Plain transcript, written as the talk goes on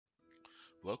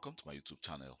Welcome to my YouTube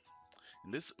channel.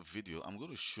 In this video, I'm going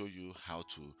to show you how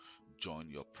to join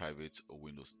your private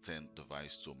Windows 10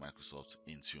 device to Microsoft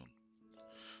Intune.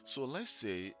 So let's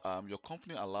say your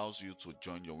company allows you to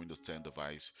join your Windows 10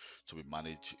 device to be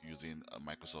managed using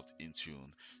Microsoft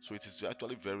Intune. So it is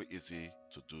actually very easy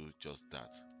to do just that.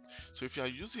 So if you are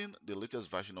using the latest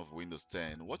version of Windows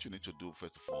 10, what you need to do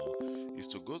first of all is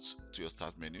to go to your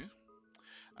start menu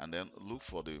and then look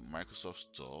for the Microsoft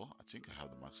Store. I think I have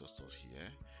the Microsoft Store here.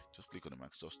 Just click on the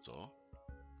Microsoft Store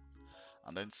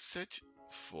and then search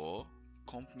for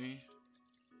company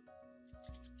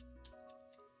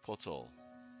portal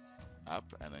app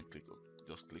and then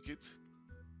just click it.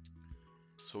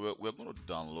 So we're going to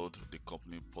download the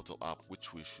company portal app,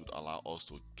 which we should allow us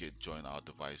to join our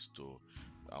device to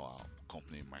our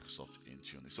company Microsoft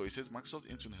Intune. So it says Microsoft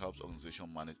Intune helps organizations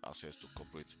manage access to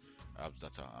corporate apps,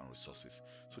 data and resources.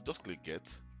 So just click get.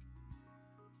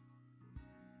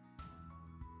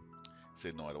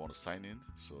 Say no, I don't want to sign in,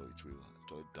 so it will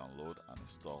actually download and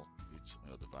install it on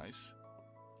your device.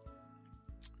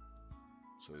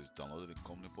 So it's downloaded the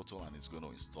company portal and it's going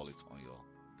to install it on your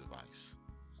device.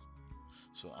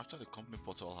 So after the company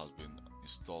portal has been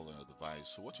installed on your device,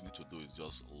 so what you need to do is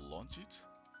just launch it.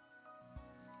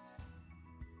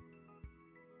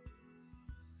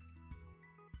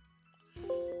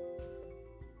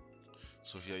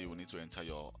 So here you will need to enter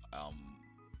your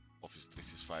Office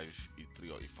 365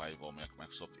 E3 or E5 or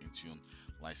Microsoft Intune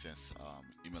license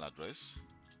email address.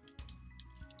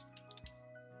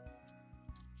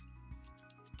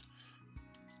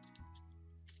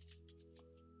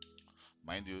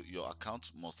 Mind you, your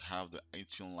account must have the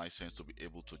Intune license to be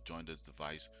able to join this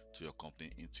device to your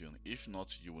company Intune. If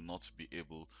not, you will not be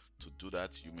able to do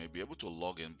that. You may be able to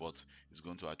log in, but it's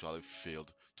going to actually fail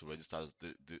to register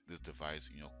this device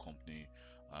in your company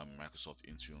Microsoft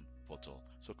Intune portal.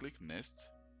 So click next,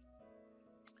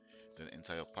 then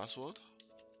enter your password,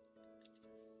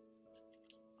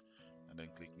 and then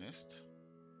click next.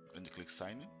 Then you click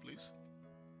sign in, please.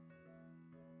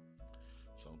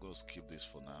 So I'm going to skip this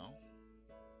for now.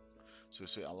 So you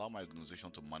say allow my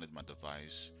organization to manage my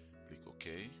device. Click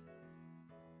OK.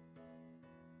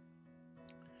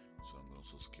 So I'm going to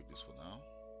also skip this for now.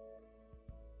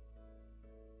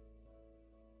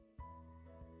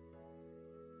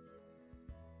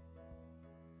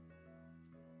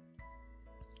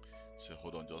 So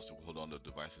hold on, just hold on, the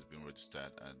device is being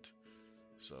registered, and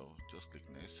so just click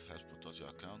next. Has protect your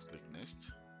account, click next.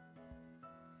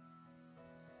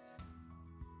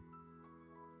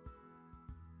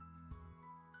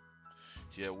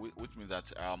 Here, which means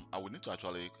that I will need to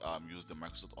actually use the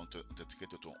Microsoft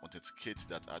Authenticator to authenticate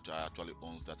that actually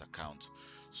owns that account.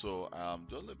 So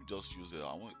just let me just use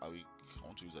I want to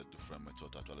use a different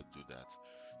method to actually do that.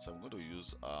 So I'm going to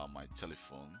use my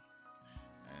telephone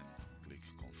and click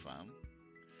confirm.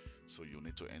 So you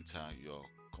need to enter your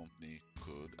company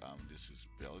code. This is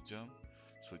Belgium.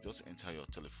 So just enter your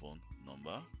telephone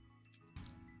number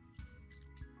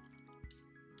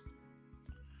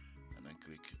and then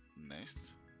click next.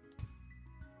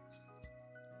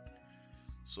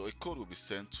 So a code will be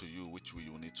sent to you, which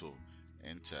you will need to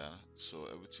enter. So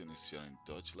everything is here in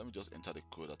Dutch. Let me just enter the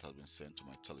code that has been sent to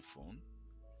my telephone,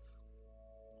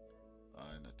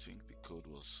 and I think the code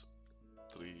was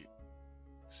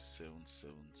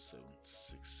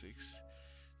 377766.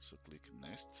 So click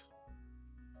next.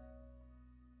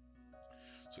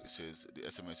 So it says the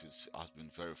SMS has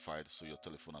been verified, so your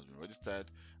telephone has been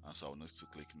registered, and so I'll need to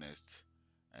click next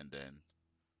and then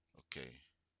okay.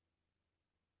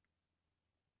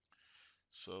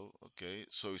 So okay,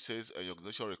 so it says your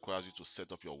organization requires you to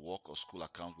set up your work or school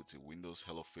account with a Windows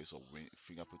Hello Face or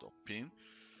fingerprint or PIN.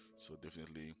 So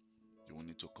definitely you will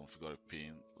need to configure a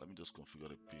PIN. Let me just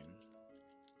configure a PIN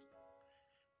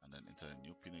and then enter a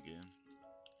new PIN again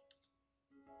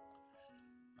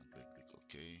and click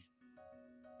OK.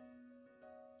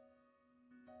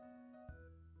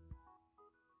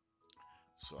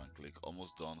 So I click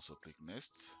almost done, so click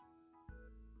next.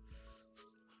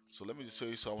 So let me just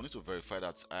say, so I will need to verify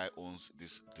that I owns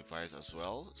this device as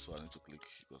well. So I need to click,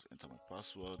 just enter my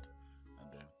password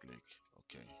and then click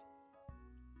OK.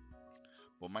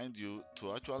 But mind you,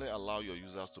 to actually allow your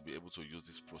users to be able to use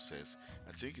this process,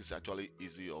 I think it's actually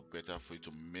easy or better for you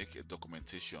to make a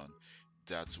documentation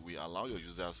that will allow your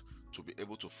users to be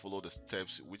able to follow the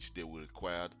steps which they will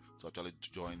require to actually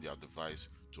join their device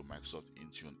to Microsoft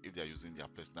Intune if they are using their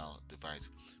personal device.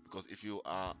 Because if you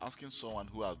are asking someone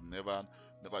who has never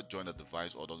joined a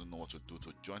device or doesn't know what to do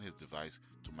to join his device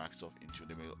to Microsoft Intune,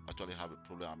 they may actually have a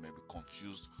problem and may be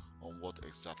confused on what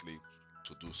exactly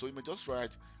to do. So you may just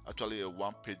write actually a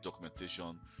one-page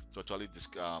documentation to actually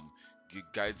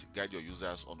guide your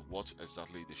users on what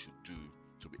exactly they should do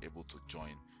to be able to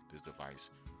join this device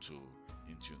to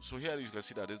Intune. So here you can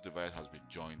see that this device has been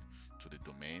joined to the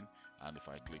domain, and if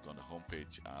I click on the home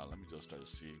page, let me just try to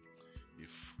see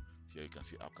if here you can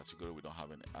see app category. We don't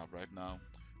have any app right now.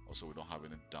 Also, we don't have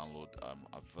any download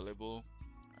available,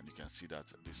 and you can see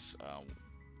that this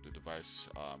the device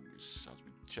has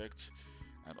been checked.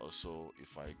 And also,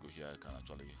 if I go here, I can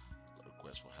actually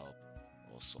request for help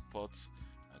or support.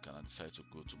 I can decide to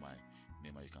go to my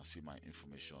name, and you can see my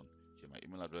information here, my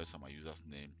email address and my user's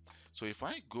name. So if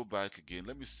I go back again,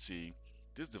 let me see.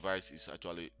 This device is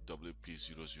actually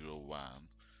WP001.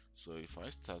 So if I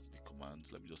start the command,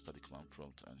 let me just start the command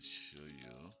prompt and show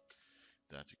you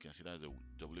that you can see that's a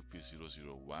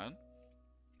WP001.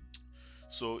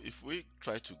 So if we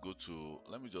try to go to,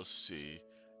 let me just say,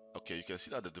 okay, you can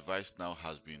see that the device now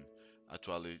has been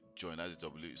actually joined as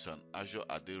a it's an Azure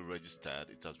AD registered.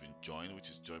 It has been joined, which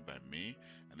is joined by me,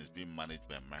 and it's being managed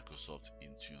by Microsoft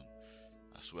Intune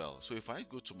as well. So if I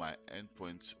go to my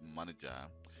endpoint manager,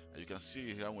 you can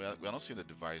see here we are not seeing the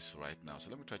device right now. So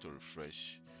let me try to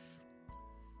refresh.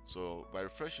 So by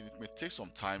refreshing, it may take some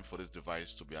time for this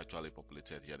device to be actually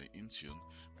populated here in Intune,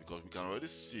 because we can already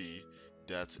see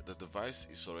that the device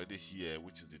is already here,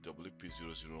 which is the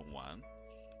WP001,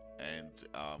 and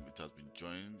it has been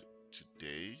joined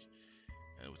today.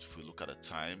 And if we look at the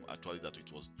time actually that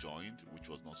it was joined, which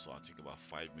was not so, I think about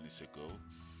 5 minutes ago.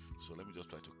 So let me just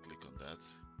try to click on that,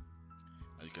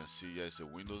 and you can see here it's a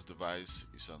Windows device,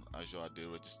 it's an Azure AD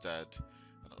registered,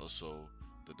 and also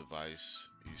the device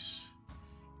is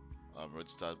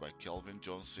registered by Kelvin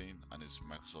Johnson, and it's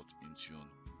Microsoft Intune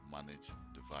managed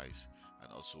device,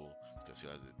 and also you can see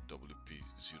as a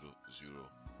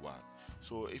WP001.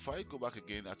 So if I go back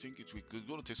again, I think it's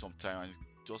going to take some time, and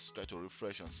just try to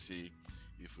refresh and see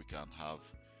if we can have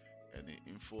any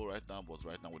info right now. But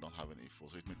right now we don't have any info,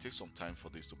 so it may take some time for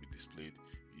this to be displayed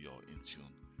in your Intune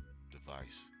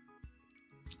device.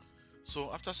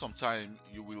 So after some time,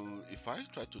 you will, if I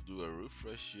try to do a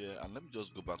refresh here, and let me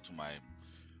just go back to my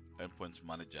endpoint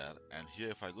manager, and here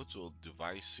if I go to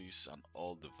devices and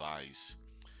all device,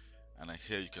 and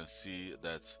here you can see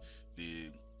that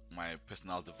my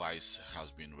personal device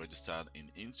has been registered in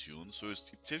Intune. So it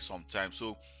takes some time.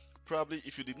 So probably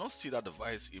if you did not see that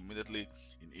device immediately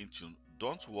in Intune,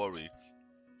 don't worry.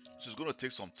 So it's going to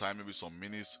take some time, maybe some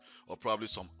minutes or probably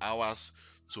some hours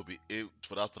to be able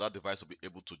for that device to be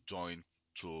able to join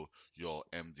to your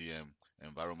MDM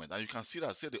environment. And you can see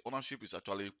that, say, the ownership is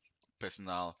actually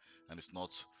personal and it's not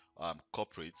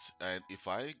corporate. And if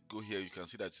I go here, you can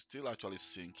see that it's still actually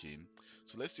syncing.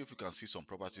 So let's see if we can see some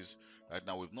properties right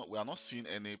now. We are not seeing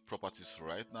any properties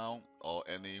right now, or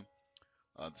any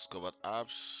discovered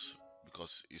apps,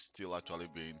 because it's still actually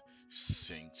being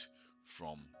synced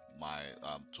from my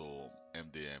to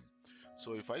MDM.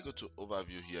 So if I go to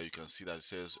overview here, you can see that it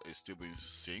says it's still being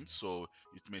synced, so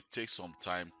it may take some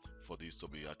time for this to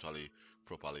be actually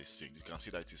properly synced. You can see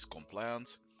that it is compliant,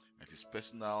 it is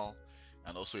personal,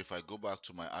 and also if I go back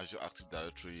to my Azure Active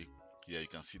Directory here, you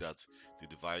can see that the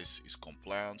device is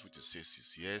compliant, which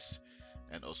says yes,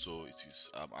 and also it is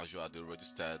Azure AD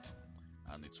registered,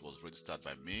 and it was registered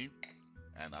by me.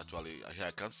 And actually here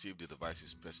I can see if the device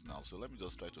is personal. So let me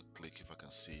just try to click if I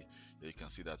can see. There you can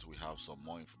see that we have some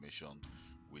more information,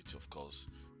 which of course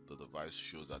the device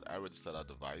shows that I registered that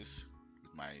device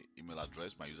with my email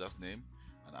address, my user's name,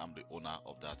 and I'm the owner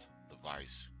of that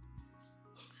device.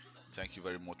 Thank you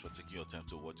very much for taking your time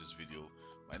to watch this video.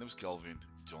 My name is Kelvin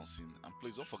Johnson, and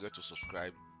please don't forget to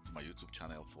subscribe to my YouTube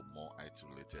channel for more IT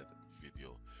related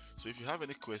video. So if you have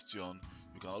any question,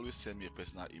 you can always send me a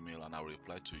personal email and I'll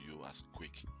reply to you as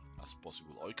quick as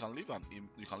possible, or you can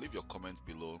leave your comment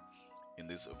below in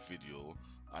this video,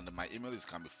 and my email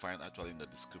can be found actually in the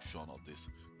description of this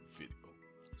video.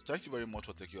 So thank you very much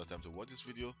for taking your time to watch this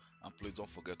video, and please don't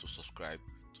forget to subscribe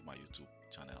to my YouTube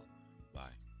channel.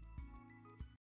 Bye.